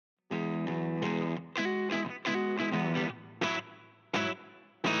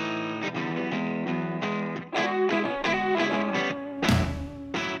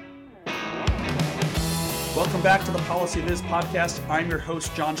Welcome back to the Policy Viz podcast. I'm your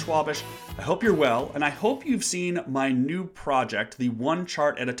host, John Schwabish. I hope you're well, and I hope you've seen my new project, the One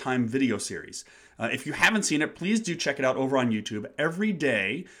Chart at a Time video series. If you haven't seen it, please do check it out over on YouTube. Every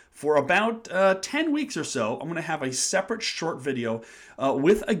day for about 10 weeks or so, I'm going to have a separate short video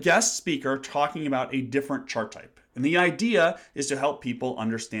with a guest speaker talking about a different chart type. And the idea is to help people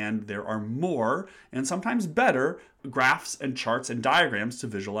understand there are more and sometimes better graphs and charts and diagrams to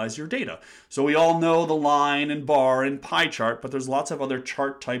visualize your data. So we all know the line and bar and pie chart, but there's lots of other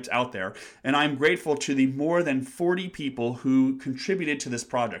chart types out there. And I'm grateful to the more than 40 people who contributed to this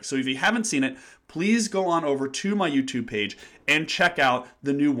project. So if you haven't seen it, please go on over to my YouTube page and check out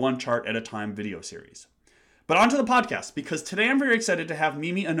the new One Chart at a Time video series. But on to the podcast, because today I'm very excited to have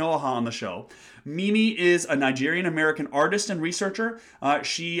Mimi Onuoha on the show. Mimi is a Nigerian-American artist and researcher.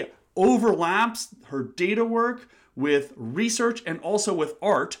 She overlaps her data work with research and also with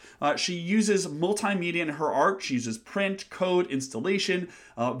art. She uses multimedia in her art. She uses print, code, installation,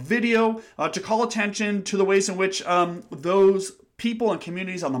 video to call attention to the ways in which those people and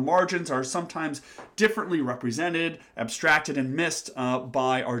communities on the margins are sometimes differently represented, abstracted, and missed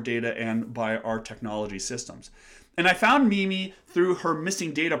by our data and by our technology systems. And I found Mimi through her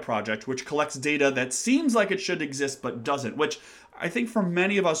Missing Data project, which collects data that seems like it should exist but doesn't, which I think for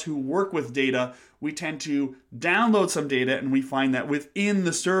many of us who work with data, we tend to download some data and we find that within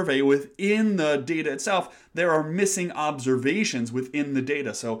the survey, within the data itself, there are missing observations within the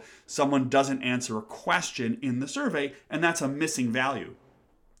data. So someone doesn't answer a question in the survey, and that's a missing value.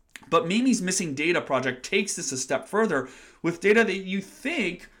 But Mimi's Missing Data project takes this a step further with data that you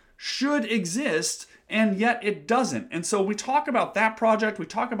think should exist, and yet it doesn't. And so we talk about that project. We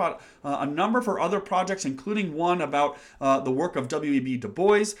talk about a number for other projects, including one about the work of W.E.B. Du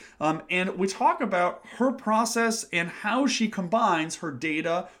Bois. And we talk about her process and how she combines her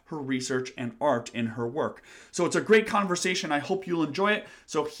data, her research, and art in her work. So it's a great conversation. I hope you'll enjoy it.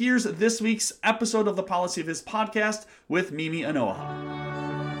 So here's this week's episode of the Policy Viz podcast with Mimi Onuoha.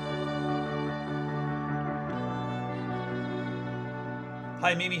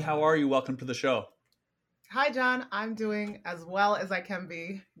 Hi, Mimi. How are you? Welcome to the show. Hi, John. I'm doing as well as I can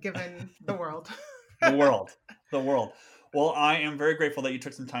be, given the world. The world. Well, I am very grateful that you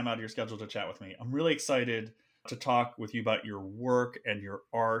took some time out of your schedule to chat with me. I'm really excited to talk with you about your work and your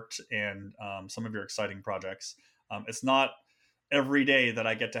art and some of your exciting projects. It's not every day that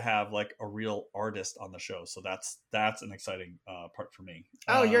I get to have like a real artist on the show. So that's an exciting part for me.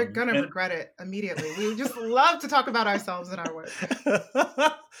 Oh, you're going to regret it immediately. We just love to talk about ourselves and our work.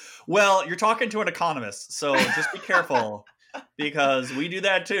 Well, you're talking to an economist, so just be careful because we do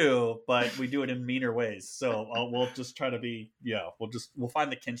that too, but we do it in meaner ways. So we'll just try to be, we'll find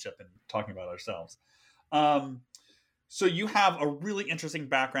the kinship in talking about ourselves. So you have a really interesting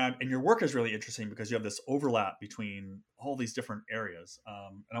background, and your work is really interesting because you have this overlap between all these different areas.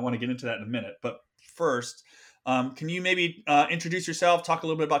 And I want to get into that in a minute. But first, can you maybe introduce yourself, talk a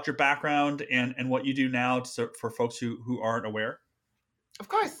little bit about your background and what you do now for folks who aren't aware? Of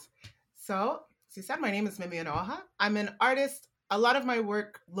course. So, as you said, my name is Mimi Onuoha. I'm an artist. A lot of my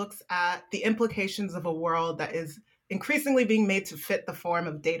work looks at the implications of a world that is increasingly being made to fit the form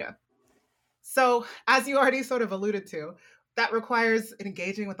of data. So, as you already sort of alluded to, that requires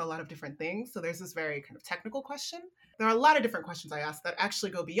engaging with a lot of different things. So there's this very kind of technical question. There are a lot of different questions I ask that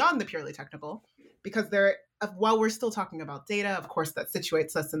actually go beyond the purely technical, because while we're still talking about data, of course, that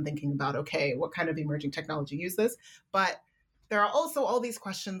situates us in thinking about, okay, what kind of emerging technology use this? But there are also all these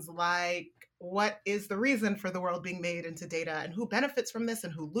questions like, what is the reason for the world being made into data, and who benefits from this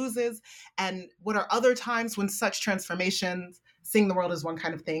and who loses? And what are other times when such transformations, seeing the world as one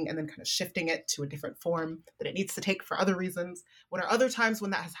kind of thing and then kind of shifting it to a different form that it needs to take for other reasons? What are other times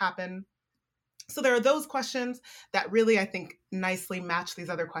when that has happened? So there are those questions that really, I think, nicely match these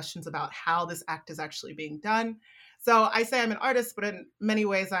other questions about how this act is actually being done. So I say I'm an artist, but in many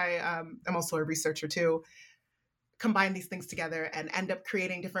ways I am also a researcher too. Combine these things together and end up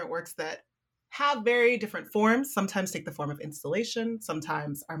creating different works that have very different forms. Sometimes take the form of installation,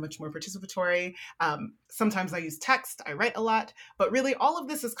 sometimes are much more participatory. Sometimes I use text, I write a lot, but really all of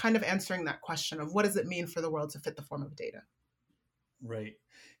this is kind of answering that question of what does it mean for the world to fit the form of data? Right.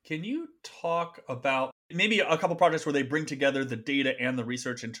 Can you talk about maybe a couple projects where they bring together the data and the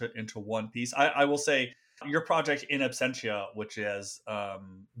research into one piece? I will say your project In Absentia, which is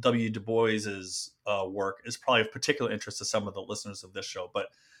W. Du Bois's work, is probably of particular interest to some of the listeners of this show. But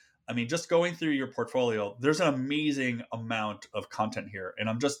I mean, just going through your portfolio, there's an amazing amount of content here. And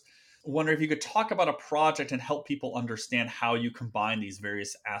I'm just wondering if you could talk about a project and help people understand how you combine these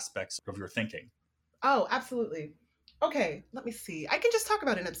various aspects of your thinking. Oh, absolutely. Okay, let me see. I can just talk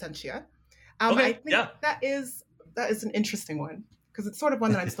about In Absentia. I Okay. think Yeah. that is an interesting one because it's sort of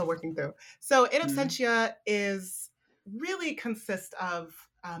one that I'm still working through. So in Mhm. absentia is really consists of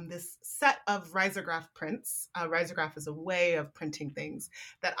this set of risograph prints. Risograph is a way of printing things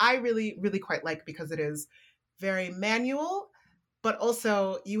that I really, really quite like because it is very manual, but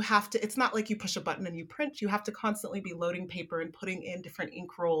also you have to, it's not like you push a button and you print. You have to constantly be loading paper and putting in different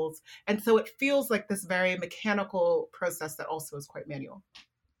ink rolls. And so it feels like this very mechanical process that also is quite manual.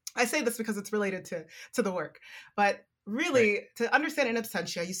 I say this because it's related to the work, but Right. really to understand in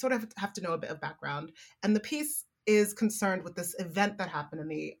absentia, you sort of have to know a bit of background. And the piece is concerned with this event that happened in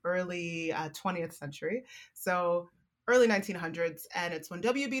the early 20th century, so early 1900s, and it's when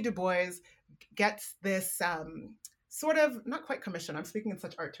W.B. Du Bois gets this sort of not quite commission. I'm speaking in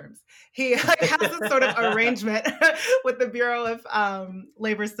such art terms. He like has this sort of arrangement with the Bureau of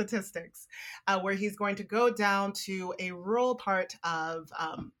Labor Statistics, where he's going to go down to a rural part of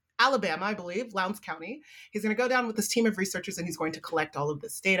Alabama, I believe, Lowndes County. He's going to go down with this team of researchers and he's going to collect all of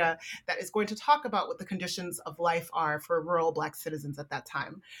this data that is going to talk about what the conditions of life are for rural Black citizens at that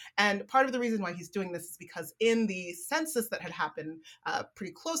time. And part of the reason why he's doing this is because in the census that had happened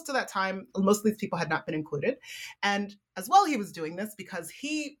pretty close to that time, most of these people had not been included. And as well, he was doing this because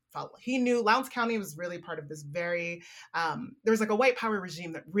he felt he knew Lowndes County was really part of this very, there was like a white power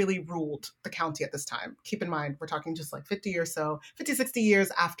regime that really ruled the county at this time. Keep in mind, we're talking just like 50 or so, 50, 60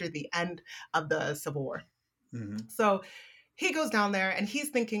 years after the end of the Civil War. Mhm. So he goes down there and he's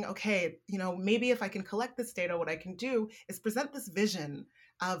thinking, okay, maybe if I can collect this data, what I can do is present this vision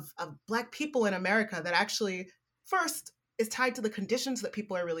of Black people in America that actually first is tied to the conditions that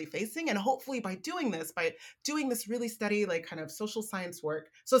people are really facing. And hopefully by doing this really steady, like kind of social science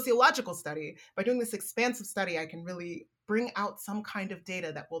work, sociological study, by doing this expansive study, I can really bring out some kind of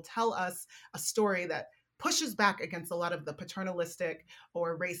data that will tell us a story that pushes back against a lot of the paternalistic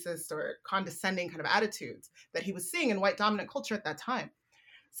or racist or condescending kind of attitudes that he was seeing in white dominant culture at that time.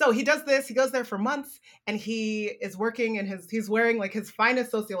 So he does this, he goes there for months and he is working in he's wearing like his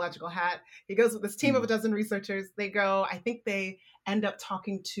finest sociological hat. He goes with this team of a Mhm. dozen researchers. They go, I think they end up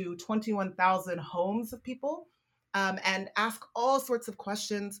talking to 21,000 homes of people and ask all sorts of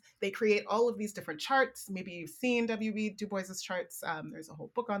questions. They create all of these different charts. Maybe you've seen W.B. Du Bois's charts. There's a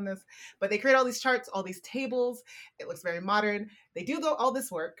whole book on this, but they create all these charts, all these tables. It looks very modern. They do all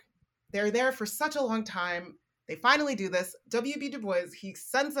this work. They're there for such a long time. They finally do this. W.B. Du Bois, he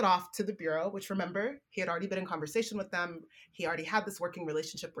sends it off to the Bureau, which remember, he had already been in conversation with them. He already had this working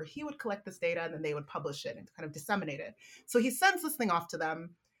relationship where he would collect this data and then they would publish it and kind of disseminate it. So he sends this thing off to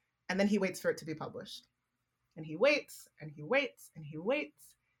them and then he waits for it to be published. And he waits and he waits and he waits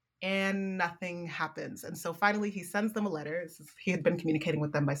and nothing happens. And so finally he sends them a letter. He had been communicating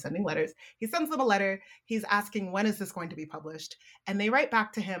with them by sending letters. He sends them a letter. He's asking, when is this going to be published? And they write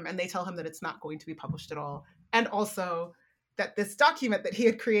back to him and they tell him that it's not going to be published at all. And also that this document that he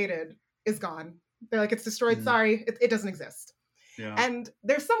had created is gone. They're like, it's destroyed. Mhm. Sorry, it doesn't exist. Yeah. And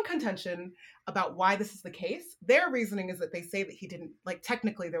there's some contention about why this is the case. Their reasoning is that they say that he didn't, like,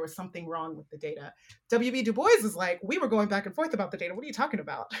 technically there was something wrong with the data. W.B. Du Bois is like, we were going back and forth about the data. What are you talking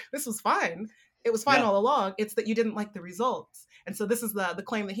about? This was fine. It was fine Yeah. all along. It's that you didn't like the results. And so this is the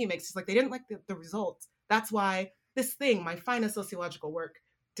claim that he makes. He's like, they didn't like the results. That's why this thing, my finest sociological work,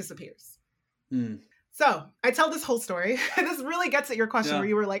 disappears. Mm. So I tell this whole story. This really gets at your question where Yeah.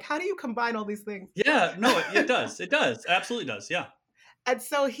 you were like, how do you combine all these things? Yeah. No, it does. It does. Absolutely does. Yeah. And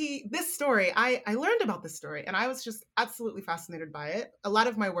so this story, I learned about this story and I was just absolutely fascinated by it. A lot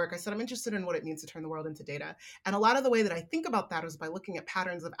of my work, I said, I'm interested in what it means to turn the world into data. And a lot of the way that I think about that is by looking at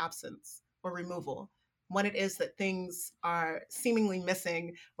patterns of absence or removal. When it is that things are seemingly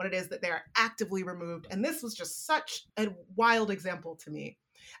missing, when it is that they are actively removed. And this was just such a wild example to me.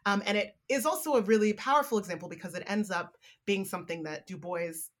 And it is also a really powerful example because it ends up being something that Du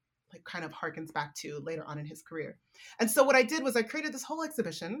Bois like kind of harkens back to later on in his career. And so what I did was I created this whole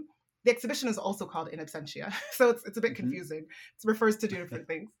exhibition. The exhibition is also called In Absentia, so it's a bit Mhm. confusing. It refers to two different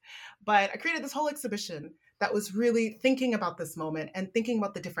things. But I created this whole exhibition that was really thinking about this moment and thinking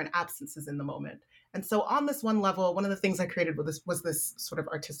about the different absences in the moment. And so on this one level, one of the things I created was this sort of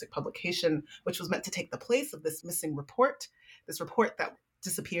artistic publication, which was meant to take the place of this missing report, this report that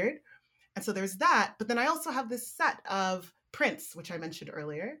disappeared. And so there's that. But then I also have this set of prints, which I mentioned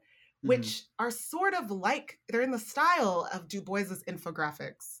earlier, Mhm. which are sort of like, they're in the style of Du Bois's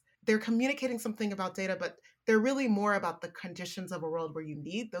infographics. They're communicating something about data, but they're really more about the conditions of a world where you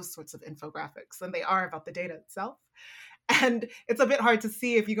need those sorts of infographics than they are about the data itself. And it's a bit hard to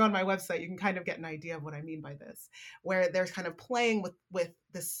see. If you go on my website, you can kind of get an idea of what I mean by this, where they're kind of playing with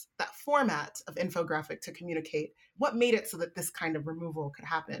that format of infographic to communicate what made it so that this kind of removal could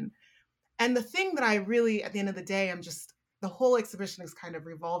happen. And the thing that I really, at the end of the day, the whole exhibition is kind of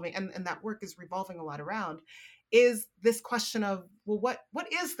revolving, and that work is revolving a lot around, is this question of, well,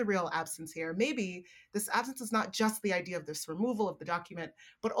 what is the real absence here? Maybe this absence is not just the idea of this removal of the document,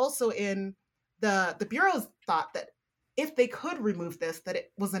 but also in the Bureau's thought that if they could remove this, that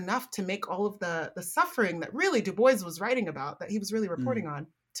it was enough to make all of the suffering that really Du Bois was writing about, that he was really reporting on,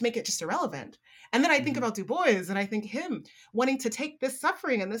 to make it just irrelevant. And then I think about Du Bois, and I think him wanting to take this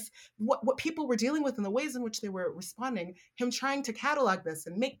suffering and this, what people were dealing with and the ways in which they were responding, him trying to catalog this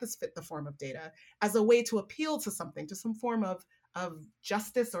and make this fit the form of data as a way to appeal to something, to some form of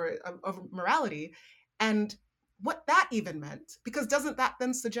justice or of morality. And what that even meant, because doesn't that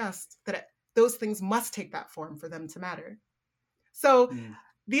then suggest that those things must take that form for them to matter? So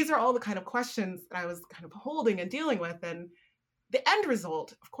these are all the kind of questions that I was kind of holding and dealing with. And the end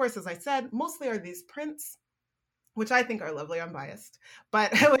result, of course, as I said, mostly are these prints, which I think are lovely. I'm biased,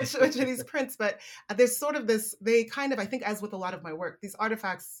 but which are these prints. But there's sort of this, they kind of, I think, as with a lot of my work, these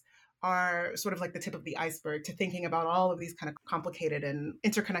artifacts are sort of like the tip of the iceberg to thinking about all of these kind of complicated and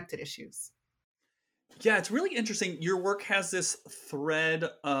interconnected issues. Yeah, it's really interesting. Your work has this thread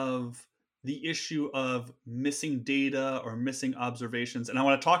of the issue of missing data or missing observations. And I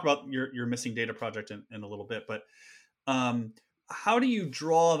want to talk about your missing data project in a little bit, but how do you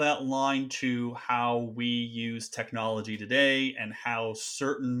draw that line to how we use technology today and how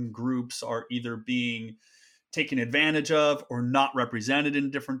certain groups are either being taken advantage of or not represented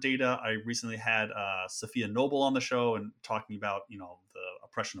in different data? I recently had Sophia Noble on the show and talking about, the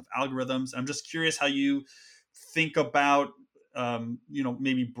oppression of algorithms. I'm just curious how you think about,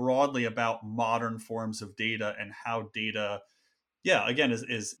 maybe broadly about modern forms of data and how data, again,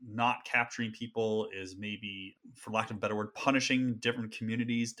 is not capturing people, is maybe, for lack of a better word, punishing different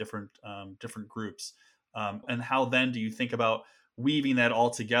communities, different groups. And how then do you think about weaving that all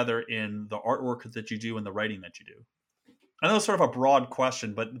together in the artwork that you do and the writing that you do? I know it's sort of a broad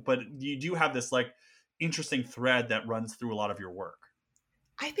question, but you do have this like interesting thread that runs through a lot of your work.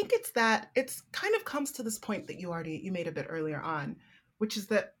 I think it's kind of comes to this point that you made a bit earlier on, which is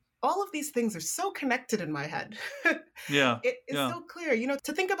that all of these things are so connected in my head. Yeah. It is so clear,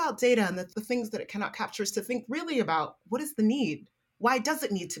 to think about data and the things that it cannot capture is to think really about what is the need? Why does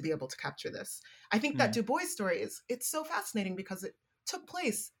it need to be able to capture this? I think that Du Bois story it's so fascinating because it took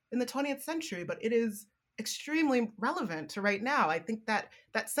place in the 20th century, but it is extremely relevant to right now. I think that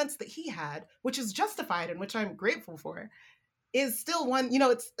sense that he had, which is justified and which I'm grateful for, is still one,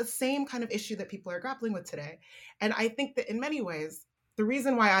 it's the same kind of issue that people are grappling with today. And I think that in many ways, the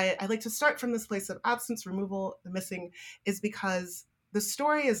reason why I like to start from this place of absence, removal, the missing, is because the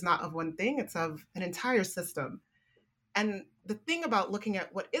story is not of one thing, it's of an entire system. And the thing about looking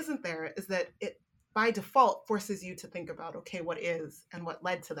at what isn't there is that it, by default, forces you to think about, okay, what is and what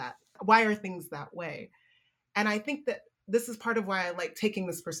led to that? Why are things that way? And I think that this is part of why I like taking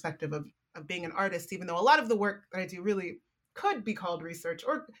this perspective of being an artist, even though a lot of the work that I do really could be called research,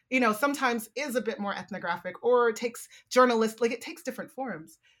 or sometimes is a bit more ethnographic, or takes it takes different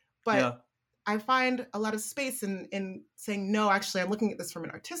forms. But I find a lot of space in saying, no, actually, I'm looking at this from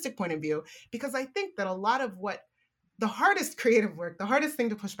an artistic point of view, because I think that a lot of what the hardest creative work, the hardest thing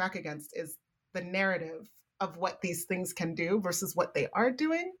to push back against, is the narrative of what these things can do versus what they are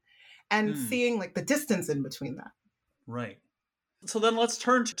doing, and seeing like the distance in between that. Right. So then let's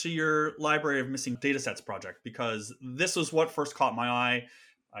turn to your Library of Missing Datasets project, because this was what first caught my eye.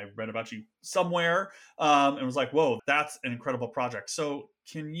 I read about you somewhere and was like, whoa, that's an incredible project. So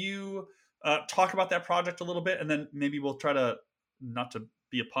can you talk about that project a little bit? And then maybe we'll try to, not to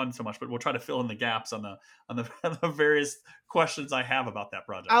be a pun so much, but we'll try to fill in the gaps on the various questions I have about that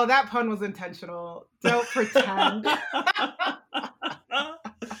project. Oh, that pun was intentional. Don't pretend.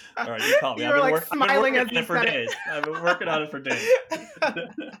 All right, you caught me. You were like smiling as you said it. I've been working on it for days.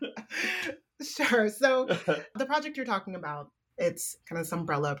 Sure. So the project you're talking about, it's kind of this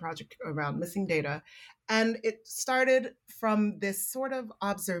umbrella project around missing data. And it started from this sort of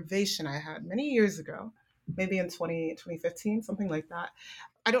observation I had many years ago, maybe in 2015, something like that.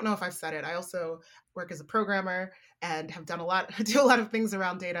 I don't know if I've said it. I also work as a programmer and have do a lot of things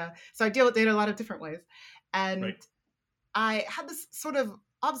around data. So I deal with data a lot of different ways. And I had this sort of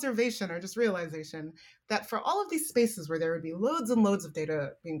observation, or just realization, that for all of these spaces where there would be loads and loads of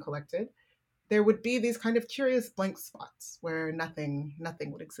data being collected, there would be these kind of curious blank spots where nothing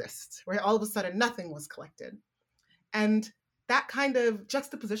would exist, where all of a sudden nothing was collected. And that kind of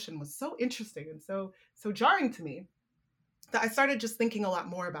juxtaposition was so interesting and so jarring to me that I started just thinking a lot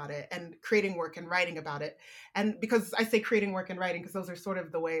more about it and creating work and writing about it. And because I say creating work and writing, because those are sort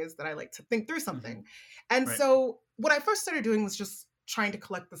of the ways that I like to think through something. And so what I first started doing was just trying to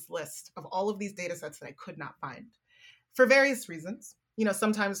collect this list of all of these data sets that I could not find for various reasons.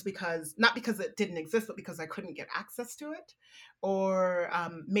 Sometimes not because it didn't exist, but because I couldn't get access to it, or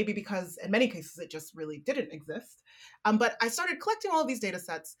maybe because in many cases it just really didn't exist. But I started collecting all of these data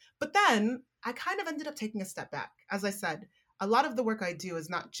sets, but then I kind of ended up taking a step back. As I said, a lot of the work I do is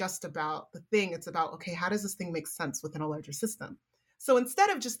not just about the thing, it's about, okay, how does this thing make sense within a larger system? So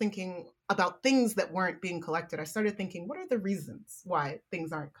instead of just thinking about things that weren't being collected, I started thinking, what are the reasons why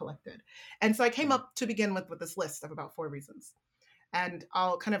things aren't collected? And so I came up to begin with this list of about 4 reasons. And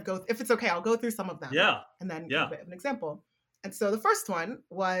I'll kind of go, if it's okay, I'll go through some of them and then give a bit of an example. And so the first one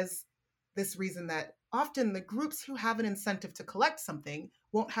was this reason that often the groups who have an incentive to collect something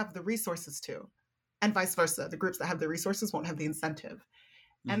won't have the resources to, and vice versa. The groups that have the resources won't have the incentive.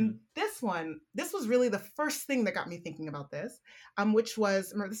 And this was really the first thing that got me thinking about this, which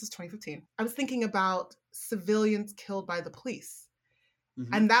was, remember, this is 2015. I was thinking about civilians killed by the police.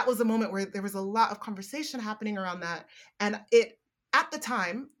 And that was a moment where there was a lot of conversation happening around that. And at the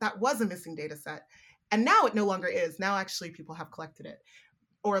time, that was a missing data set. And now it no longer is. Now actually people have collected it,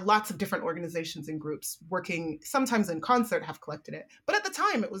 or lots of different organizations and groups working sometimes in concert have collected it. But at the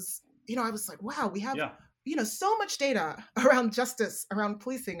time it was, I was like, wow, we have so much data around justice, around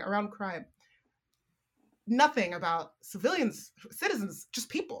policing, around crime. Nothing about civilians, citizens, just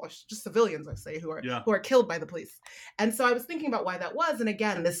people, just civilians, I say, who are killed by the police. And so I was thinking about why that was. And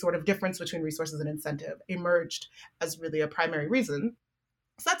again, this sort of difference between resources and incentive emerged as really a primary reason.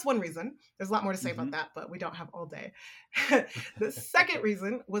 So that's one reason. There's a lot more to say about that, but we don't have all day. The second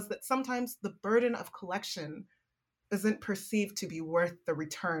reason was that sometimes the burden of collection isn't perceived to be worth the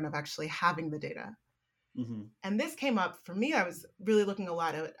return of actually having the data. And this came up for me. I was really looking a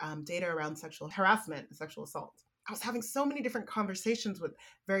lot at data around sexual harassment and sexual assault. I was having so many different conversations with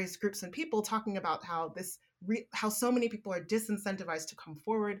various groups and people talking about how so many people are disincentivized to come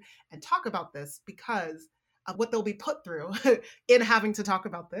forward and talk about this because of what they'll be put through in having to talk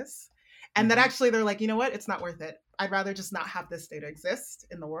about this. And that actually they're like, you know what, it's not worth it. I'd rather just not have this data exist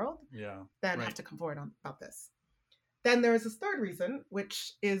in the world than have to come forward about this. Then there is this third reason,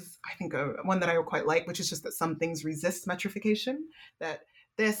 which is, I think, one that I quite like, which is just that some things resist metrification. That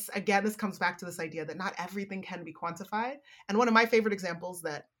this comes back to this idea that not everything can be quantified. And one of my favorite examples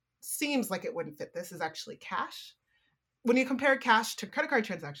that seems like it wouldn't fit this is actually cash. When you compare cash to credit card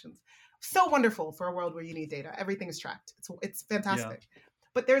transactions, so wonderful for a world where you need data. Everything is tracked. It's fantastic. Yeah.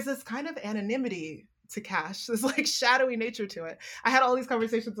 But there's this kind of anonymity to cash, this like shadowy nature to it. I had all these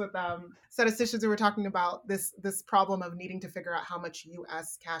conversations with statisticians who were talking about this problem of needing to figure out how much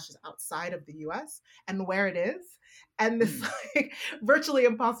US cash is outside of the US and where it is. And this like virtually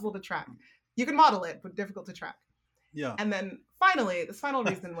impossible to track. You can model it, but difficult to track. Yeah. And then finally, this final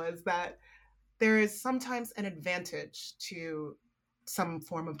reason was that there is sometimes an advantage to some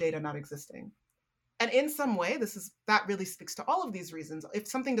form of data not existing. And in some way, that really speaks to all of these reasons. If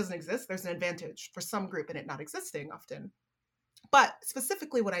something doesn't exist, there's an advantage for some group in it not existing often. But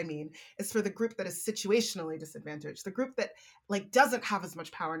specifically what I mean is for the group that is situationally disadvantaged, the group that like doesn't have as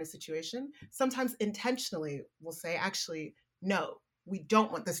much power in a situation, sometimes intentionally will say, actually, no, we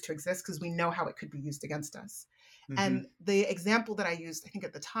don't want this to exist because we know how it could be used against us. And the example that I used, I think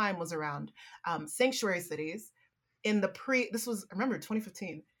at the time, was around sanctuary cities. This was, I remember,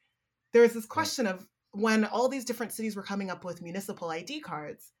 2015. There was this question of when all these different cities were coming up with municipal ID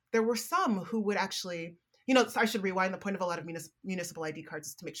cards, there were some who would actually, I should rewind. The point of a lot of municipal ID cards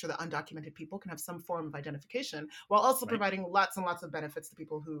is to make sure that undocumented people can have some form of identification while also providing lots and lots of benefits to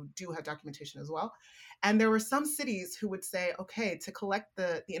people who do have documentation as well. And there were some cities who would say, okay, to collect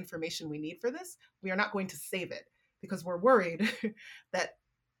the information we need for this, we are not going to save it because we're worried that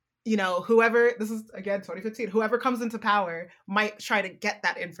whoever, this is again 2015, whoever comes into power might try to get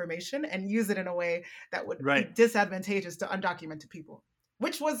that information and use it in a way that would be disadvantageous to undocumented people,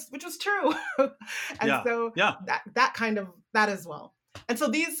 which was true. And that as well. And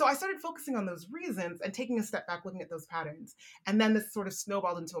so I started focusing on those reasons and taking a step back, looking at those patterns. And then this sort of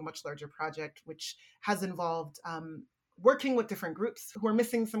snowballed into a much larger project, which has involved working with different groups who are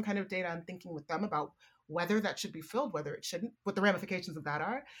missing some kind of data and thinking with them about whether that should be filled, whether it shouldn't, what the ramifications of that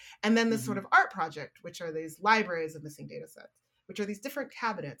are. And then this sort of art project, which are these libraries of missing data sets, which are these different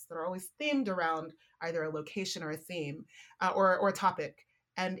cabinets that are always themed around either a location or a theme or a topic.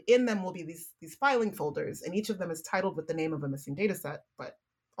 And in them will be these filing folders, and each of them is titled with the name of a missing data set, but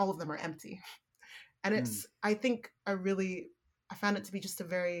all of them are empty. And it's, I think, I found it to be just a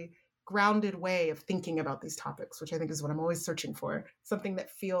very grounded way of thinking about these topics, which I think is what I'm always searching for, something that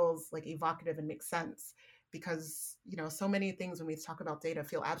feels like evocative and makes sense, because so many things when we talk about data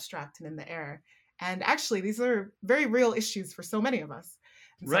feel abstract and in the air, And actually, these are very real issues for so many of us.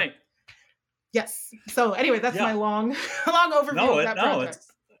 And so, Right. yes. So anyway, that's my Yeah. long, long overview of that No, project.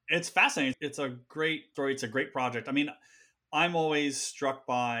 it's fascinating. It's a great story. It's a great project. I mean, I'm always struck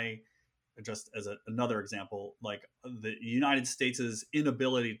by, just as another example, like the United States'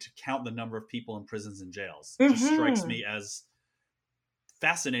 inability to count the number of people in prisons and jails just strikes Mm-hmm. me as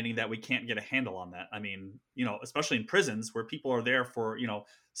fascinating that we can't get a handle on that. I mean, especially in prisons where people are there for,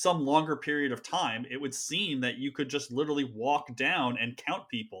 some longer period of time, it would seem that you could just literally walk down and count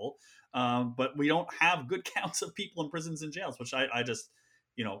people. But we don't have good counts of people in prisons and jails, which I just,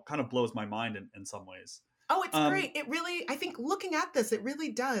 kind of blows my mind in some ways. Oh, it's Um, great. It really, I think looking at this, it really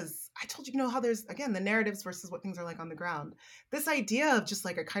does. I told you, how there's, again, the narratives versus what things are like on the ground. This idea of just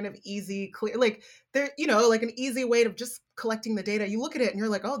like a kind of easy, clear, like there, like an easy way of just collecting the data. You look at it and you're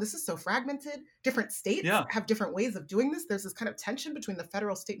like, oh, this is so fragmented. Different states yeah. have different ways of doing this. There's this kind of tension between the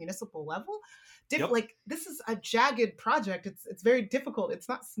federal, state, municipal level. Yep. Like this is a jagged project. It's very difficult. It's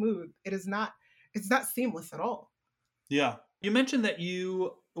not smooth. It's not seamless at all. Yeah. You mentioned that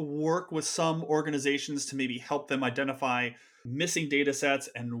you work with some organizations to maybe help them identify missing data sets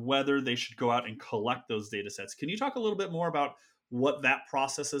and whether they should go out and collect those data sets. Can you talk a little bit more about what that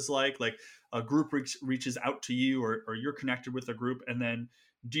process is like? Like a group reaches out to you, or you're connected with a group, and then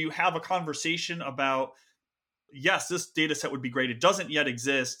do you have a conversation about, yes, this data set would be great. It doesn't yet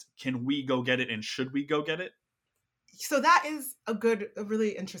exist. Can we go get it, and should we go get it? So that is a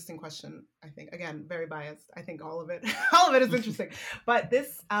really interesting question. I think, again, very biased. I think all of it, all of it is interesting. But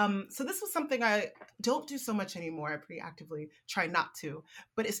this, so this was something I don't do so much anymore. I pretty actively try not to,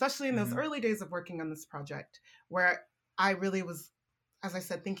 but especially in those early days of working on this project, where I really was, as I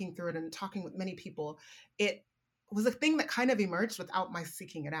said, thinking through it and talking with many people, it was a thing that kind of emerged without my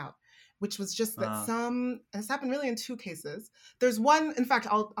seeking it out, which was just that and this happened really in two cases. There's one, in fact,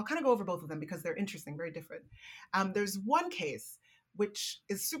 I'll kind of go over both of them because they're interesting, very different. There's one case which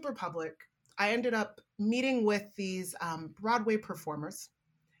is super public. I ended up meeting with these Broadway performers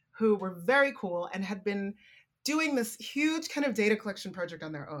who were very cool and had been doing this huge kind of data collection project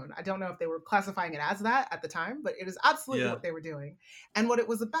on their own. I don't know if they were classifying it as that at the time, but it is absolutely what they were doing. And what it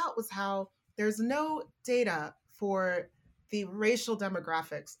was about was how there's no data for the racial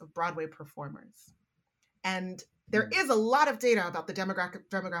demographics of Broadway performers. And there is a lot of data about the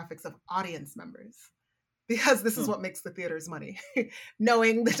demographics of audience members, because this is what makes the theaters money,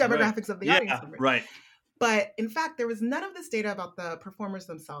 knowing the demographics of the audience members. Right. But in fact, there was none of this data about the performers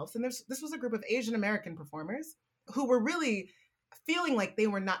themselves. And this was a group of Asian American performers who were really feeling like they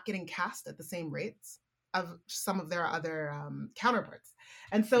were not getting cast at the same rates of some of their other counterparts.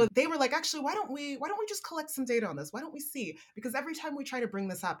 And so they were like, actually, why don't we just collect some data on this? Why don't we see? Because every time we try to bring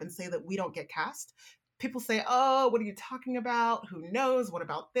this up and say that we don't get cast, people say, oh, what are you talking about? Who knows? What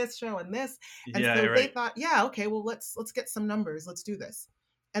about this show and this? And so they thought, yeah, okay, well, let's get some numbers. Let's do this.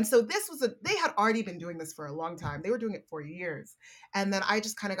 And so they had already been doing this for a long time. They were doing it for years. And then I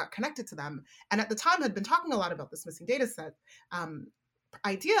just kind of got connected to them. And at the time had been talking a lot about this missing data set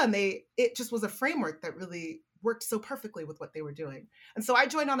idea. And it just was a framework that really worked so perfectly with what they were doing. And so I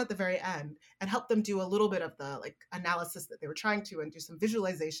joined on at the very end and helped them do a little bit of the analysis that they were trying to and do some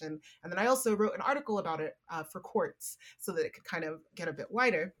visualization. And then I also wrote an article about it for courts so that it could kind of get a bit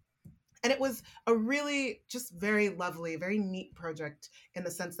wider. And it was a really just very lovely, very neat project in the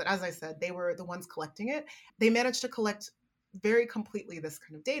sense that, as I said, they were the ones collecting it. They managed to collect very completely this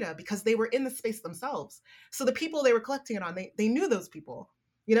kind of data because they were in the space themselves. So the people they were collecting it on, they knew those people.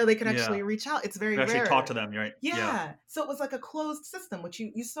 They could actually reach out. It's very rare. Actually talk to them, right? Yeah. So it was like a closed system, which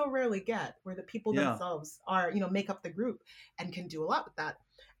you so rarely get, where the people themselves are, make up the group and can do a lot with that.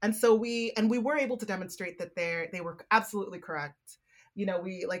 And so we were able to demonstrate that they were absolutely correct. We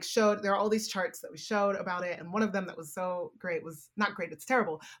showed, there are all these charts that we showed about it. And one of them that was so great was not great, it's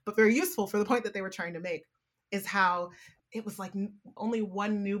terrible, but very useful for the point that they were trying to make, is how it was like only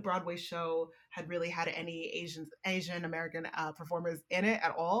one new Broadway show had really had any Asian American performers in it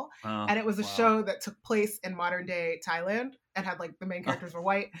at all. And it was a show that took place in modern day Thailand and had the main characters were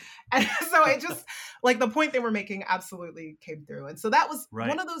white. And so it just the point they were making absolutely came through. And so that was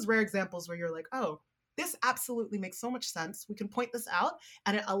one of those rare examples where you're like, oh, this absolutely makes so much sense. We can point this out,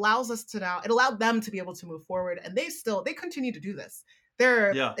 and it allows us to it allowed them to be able to move forward. And they continue to do this.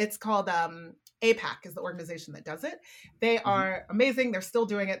 It's called APAC is the organization that does it. They are amazing. They're still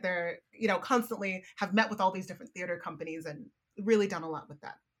doing it. They're, constantly have met with all these different theater companies and really done a lot with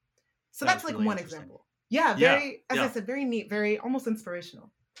that. So that's really one example. Yeah. As I said, very neat, very almost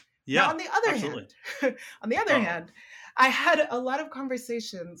inspirational. Yeah. Now, on the other hand, I had a lot of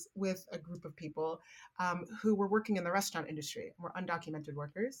conversations with a group of people who were working in the restaurant industry, were undocumented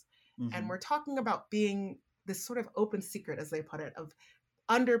workers. And Hmm. we're talking about being this sort of open secret, as they put it, of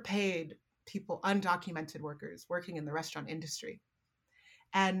underpaid people, undocumented workers working in the restaurant industry.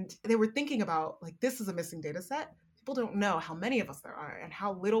 And they were thinking about like, this is a missing data set. People don't know how many of us there are and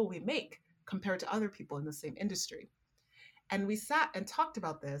how little we make compared to other people in the same industry. And we sat and talked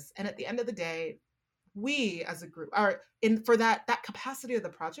about this. And at the end of the day, we as a group are in for that capacity of the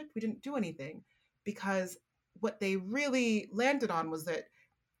project, we didn't do anything because what they really landed on was that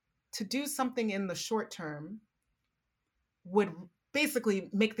to do something in the short term would basically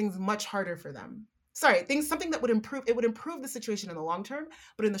make things much harder for them. Sorry, things something that would improve it would improve the situation in the long term,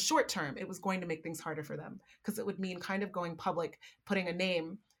 but in the short term, it was going to make things harder for them because it would mean kind of going public, putting a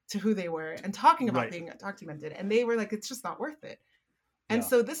name to who they were and talking about Right. being documented. And they were like, it's just not worth it. And Yeah.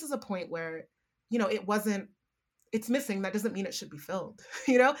 so this is a point where, it wasn't it's missing. That doesn't mean it should be filled.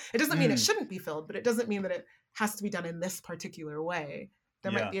 It doesn't mean it Mm. shouldn't be filled, but it doesn't mean that it has to be done in this particular way.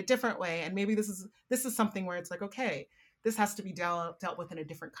 There might Yeah. be a different way, and maybe this is something where it's like, okay, this has to be dealt with in a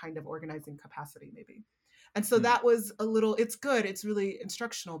different kind of organizing capacity, maybe. And so Mm. that was a little. It's good. It's really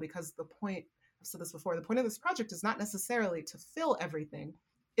instructional because the point. I've said this before. The point of this project is not necessarily to fill everything.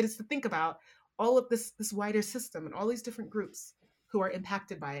 It is to think about all of this wider system and all these different groups who are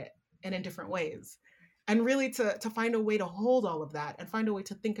impacted by it and in different ways, and really to find a way to hold all of that and find a way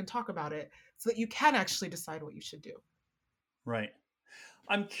to think and talk about it so that you can actually decide what you should do. Right.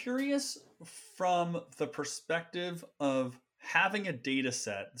 I'm curious from the perspective of having a data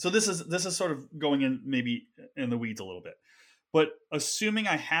set. So this is sort of going in maybe in the weeds a little bit. But assuming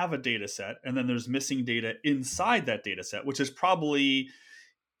I have a data set and then there's missing data inside that data set, which is probably,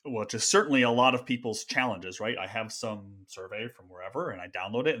 well, just certainly a lot of people's challenges, right? I have some survey from wherever and I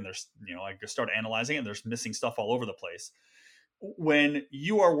download it and there's, I just start analyzing it and there's missing stuff all over the place. When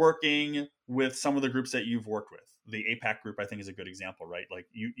you are working with some of the groups that you've worked with, the APAC group, I think is a good example, right? Like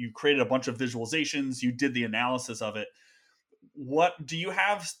you created a bunch of visualizations, you did the analysis of it. What do you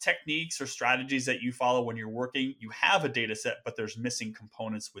have techniques or strategies that you follow when you're working? You have a data set, but there's missing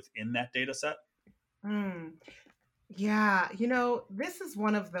components within that data set. Mm, yeah, this is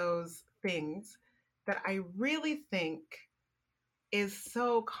one of those things that I really think is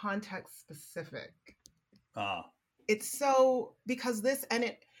so context specific. Ah, It's so because this and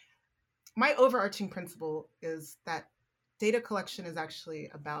it my overarching principle is that data collection is actually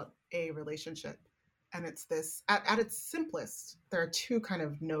about a relationship. And it's this, at its simplest, there are two kind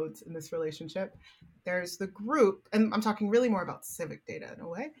of nodes in this relationship. There's the group, and I'm talking really more about civic data in a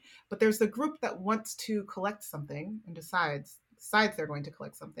way, but there's the group that wants to collect something and decides they're going to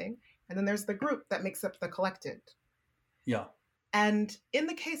collect something. And then there's the group that makes up the collected. yeah. And in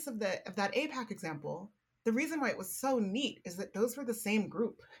the case of that APAC example, the reason why it was so neat is that those were the same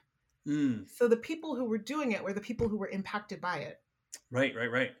group. Mm, So the people who were doing it were the people who were impacted by it. right,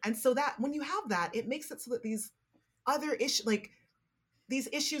 right, right. And so that when you have that, it makes it so that these other issues, like these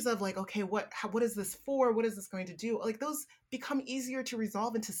issues of like, okay, what is this for? What is this going to do? Like those become easier to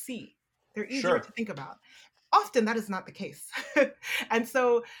resolve and to see. They're easier to Sure. think about. Often that is not the case. And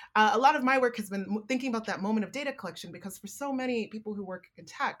so a lot of my work has been thinking about that moment of data collection because for so many people who work in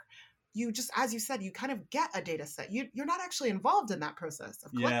tech, you just, as you said, you kind of get a data set. You're not actually involved in that process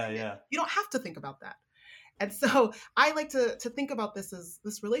of Yeah, collecting it. yeah. You don't have to think about that. And so I like to think about this as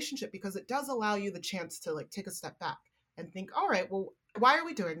this relationship because it does allow you the chance to like take a step back and think, all right, well, why are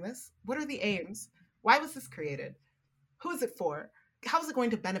we doing this? What are the aims? Why was this created? Who is it for? How is it going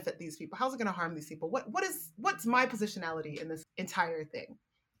to benefit these people? How is it going to harm these people? What's my positionality in this entire thing?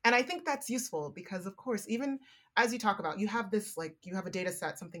 And I think that's useful because of course, even as you talk about, you have this like you have a data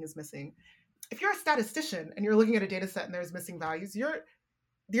set, something is missing. If you're a statistician and you're looking at a data set and there's missing values, your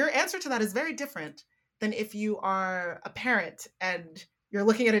answer to that is very different than if you are a parent and you're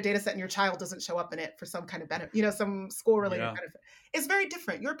looking at a data set and your child doesn't show up in it for some kind of benefit, some school related Yeah. benefit. It's very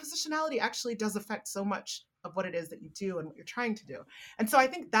different. Your positionality actually does affect so much of what it is that you do and what you're trying to do. And so I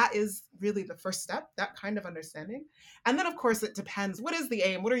think that is really the first step, that kind of understanding. And then of course it depends. What is the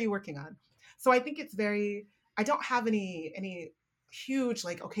aim? What are you working on? So I think I don't have any huge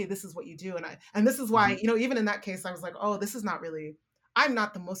like, okay, this is what you do. And this is why, Hmm. even in that case, I was like, oh, this is not really, I'm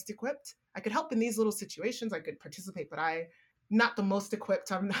not the most equipped. I could help in these little situations. I could participate, but I'm not the most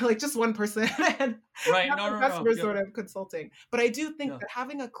equipped. I'm like just one person and Right. not No, the no, best no. for Yeah. sort of consulting. But I do think Yeah. that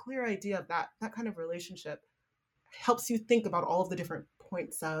having a clear idea of that kind of relationship helps you think about all of the different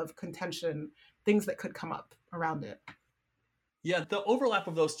points of contention, things that could come up around it. Yeah. The overlap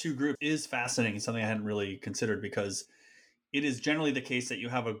of those two groups is fascinating. Something I hadn't really considered because it is generally the case that you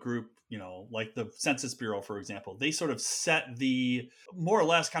have a group, like the Census Bureau, for example. They sort of more or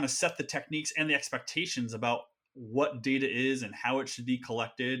less kind of set the techniques and the expectations about what data is and how it should be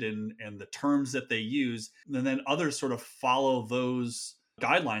collected and the terms that they use. And then others sort of follow those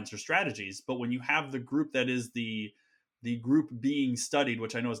guidelines or strategies. But when you have the group that is the group being studied,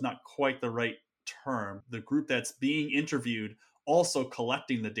 which I know is not quite the right term, the group that's being interviewed also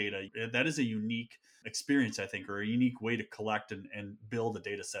collecting the data, that is a unique experience, I think, or a unique way to collect and build a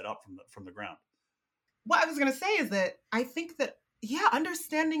data set up from the ground. What I was going to say is that I think that, yeah,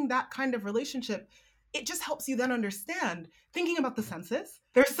 understanding that kind of relationship, it just helps you then understand, thinking about the census.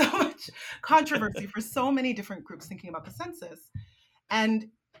 There's so much controversy for so many different groups thinking about the census. And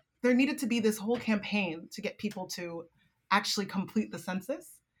there needed to be this whole campaign to get people to actually complete the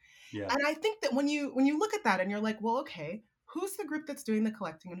census. Yeah. And I think that when you look at that and you're like, well, okay, who's the group that's doing the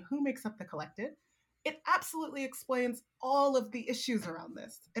collecting and who makes up the collected? It absolutely explains all of the issues around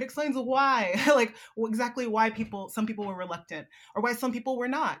this. It explains why, exactly why some people were reluctant or why some people were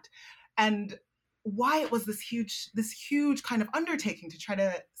not. And why it was this huge kind of undertaking to try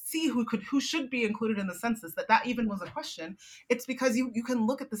to see who should be included in the census, that even was a question. It's because you can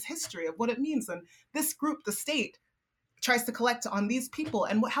look at this history of what it means. And this group, the state, tries to collect on these people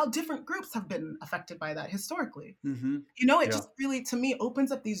and how different groups have been affected by that historically. Mm-hmm. Just really, to me,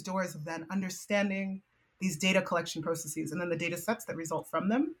 opens up these doors of then understanding these data collection processes and then the data sets that result from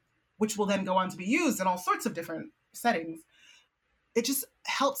them, which will then go on to be used in all sorts of different settings. It just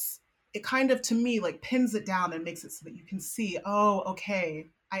helps, it kind of, to me, pins it down and makes it so that you can see, oh,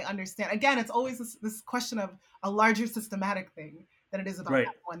 okay, I understand. Again, it's always this question of a larger systematic thing than it is about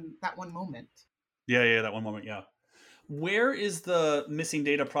that one moment. Yeah, that one moment, yeah. Where is the Missing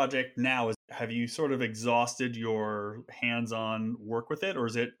Data Project now? Have you sort of exhausted your hands-on work with it? Or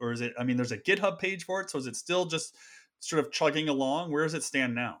is it, I mean, there's a GitHub page for it. So is it still just sort of chugging along? Where does it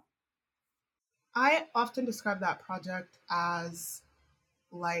stand now? I often describe that project as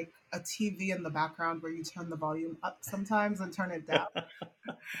like a TV in the background where you turn the volume up sometimes and turn it down.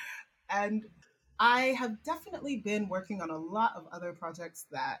 And I have definitely been working on a lot of other projects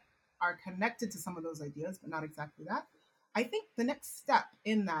that are connected to some of those ideas, but not exactly that. I think the next step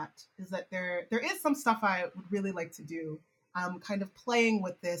in that is that there is some stuff I would really like to do, kind of playing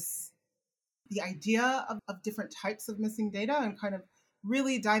with the idea of different types of missing data and kind of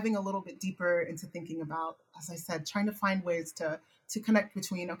really diving a little bit deeper into thinking about, as I said, trying to find ways to connect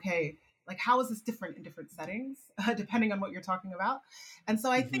between, okay, how is this different in different settings, depending on what you're talking about. And so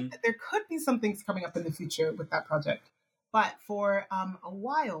I think that there could be some things coming up in the future with that project. But for a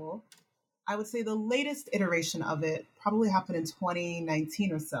while, I would say the latest iteration of it probably happened in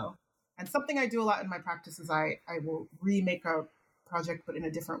 2019 or so. And something I do a lot in my practice is I will remake a project, but in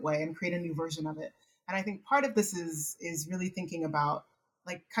a different way and create a new version of it. And I think part of this is really thinking about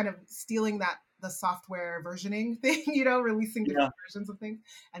kind of stealing the software versioning thing, releasing different versions of things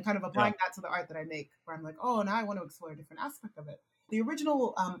and kind of applying that to the art that I make, where I'm like, oh, now I want to explore a different aspect of it. The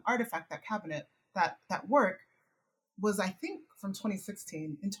original artifact, that cabinet, that work, was, I think, from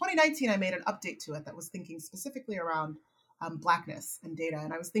 2016. In 2019, I made an update to it that was thinking specifically around Blackness and data.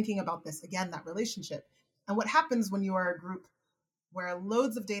 And I was thinking about this, again, that relationship. And what happens when you are a group where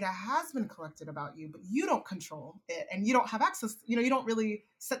loads of data has been collected about you, but you don't control it and you don't have access, you don't really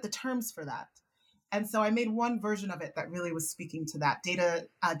set the terms for that. And so I made one version of it that really was speaking to that, data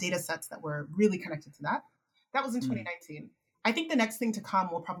sets that were really connected to that. That was in 2019. I think the next thing to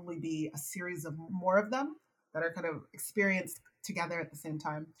come will probably be a series of more of them that are kind of experienced together at the same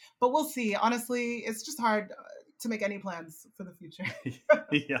time. But we'll see. Honestly, it's just hard to make any plans for the future.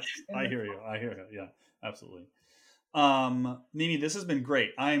 Yes, I hear you. Yeah, absolutely. Mimi, this has been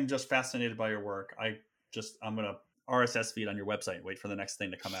great. I'm just fascinated by your work. I'm going to RSS feed on your website, wait for the next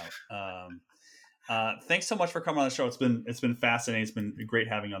thing to come out. Thanks so much for coming on the show. It's been fascinating. It's been great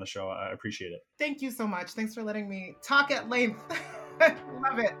having you on the show. I appreciate it. Thank you so much. Thanks for letting me talk at length.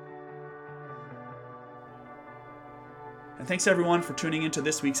 Love it. And thanks everyone for tuning into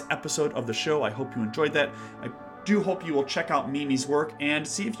this week's episode of the show. I hope you enjoyed that. I do hope you will check out Mimi's work and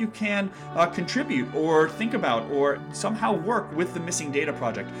see if you can contribute or think about or somehow work with the Missing Data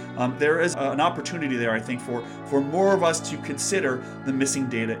Project. There is an opportunity there, I think, for more of us to consider the missing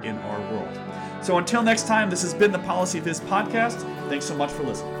data in our world. So until next time, this has been the Policy Viz podcast. Thanks so much for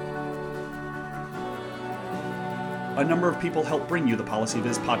listening. A number of people help bring you the Policy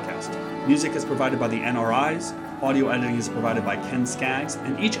Viz podcast. Music is provided by the NRIs, audio editing is provided by Ken Skaggs,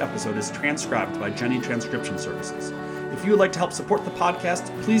 and each episode is transcribed by Jenny Transcription Services. If you would like to help support the podcast,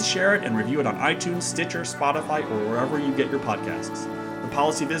 please share it and review it on iTunes, Stitcher, Spotify, or wherever you get your podcasts. The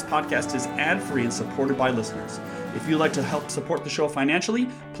PolicyViz podcast is ad-free and supported by listeners. If you'd like to help support the show financially,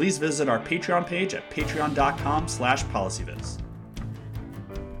 please visit our Patreon page at patreon.com/PolicyViz.